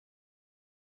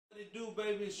it do,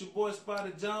 baby? It's your boy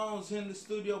Spider Jones in the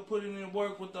studio putting in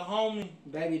work with the homie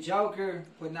BBY-JKR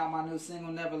putting out my new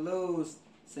single Never Lose.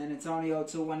 San Antonio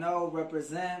 210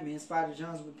 represent. Me and Spider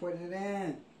Jones been putting it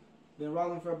in. Been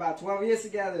rolling for about 12 years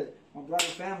together. My brother,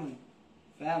 family.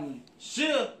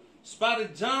 Sure, Spider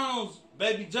Jones,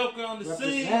 BBY-JKR on the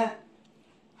Represent. scene.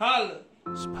 Holla.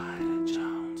 Spider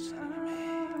Jones in the mix.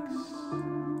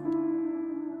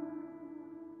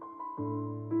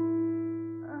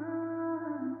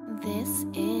 This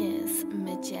is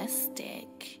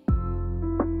majestic.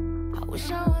 I wish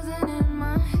I wasn't in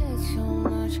my head so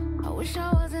much. I wish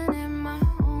I wasn't in my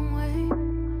own way.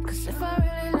 Cause if I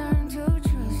really learned to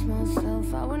trust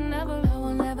myself, I will never lose.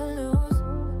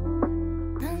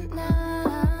 Nah, nah,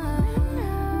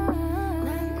 nah,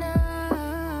 nah,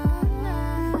 nah.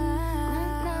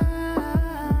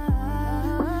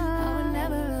 I would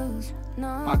never lose. No.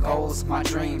 My goals, my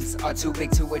dreams are too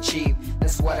big to achieve.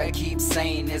 That's what I keep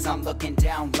saying as I'm looking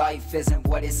down. Life isn't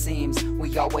what it seems.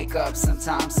 We all wake up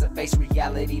sometimes to face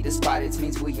reality. Despite its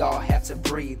means, we all have to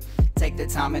breathe. Take the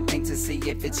time and think to see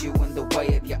if it's you in the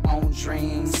way of your own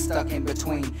dreams. Stuck in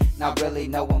between, not really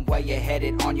knowing where you're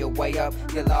headed on your way up.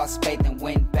 You lost faith and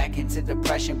went back into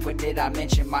depression. But did I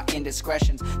mention my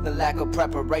indiscretions? The lack of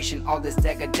preparation, all this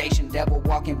degradation. Devil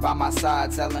walking by my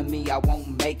side telling me I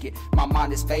won't make it. My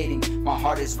mind is fading, my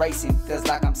heart is racing. Feels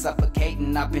like I'm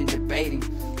suffocating, I've been debating.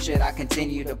 Should I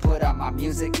continue to put out my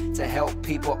music to help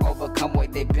people overcome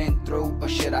what they've been through? Or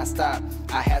should I stop?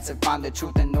 I had to find the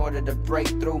truth in order to break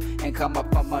through and come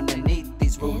up from underneath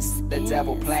these roots. The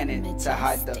devil planning to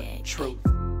hide the truth.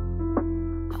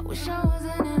 I wish I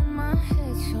wasn't in my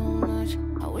head so much.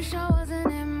 I wish I wasn't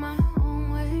in my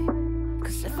own way.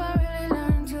 Cause if I really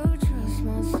learned to trust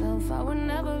myself, I will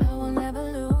never lose.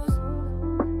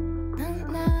 Nah,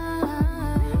 nah,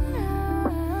 nah,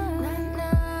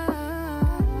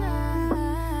 nah.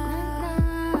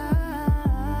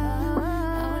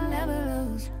 I would never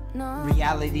lose. No.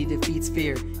 Reality defeats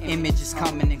fear, image is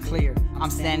coming in clear. I'm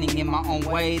standing in my own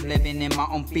way, living in my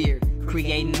own fear.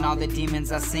 Creating all the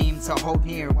demons I seem to hold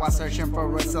near. While searching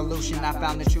for a solution, I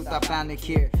found the truth, I found a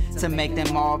cure. To make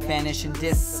them all vanish and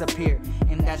disappear.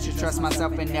 And that you trust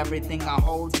myself in everything I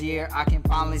hold dear. I can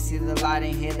finally see the light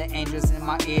and hear the angels in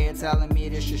my ear telling me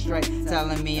this is straight,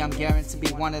 telling me I'm guaranteed to be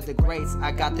one of the greats.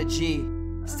 I got the G,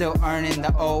 still earning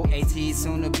the O-A-T,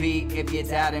 soon to be. If you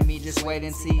doubted me, just wait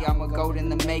and see. I'm a goat in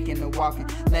the making, a walking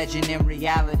legend in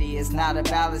reality. It's not a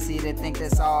fallacy to think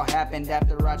this all happened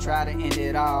after I tried to end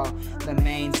it all. The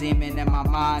main demon in my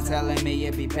mind telling me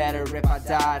it'd be better if I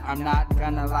died. I'm not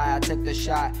gonna lie, I took the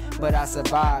shot, but I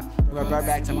survived. Revert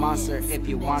back to monster if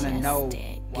you wanna know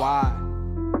why.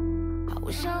 I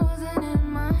wish I wasn't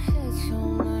in my head so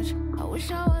much. I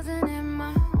wish I wasn't in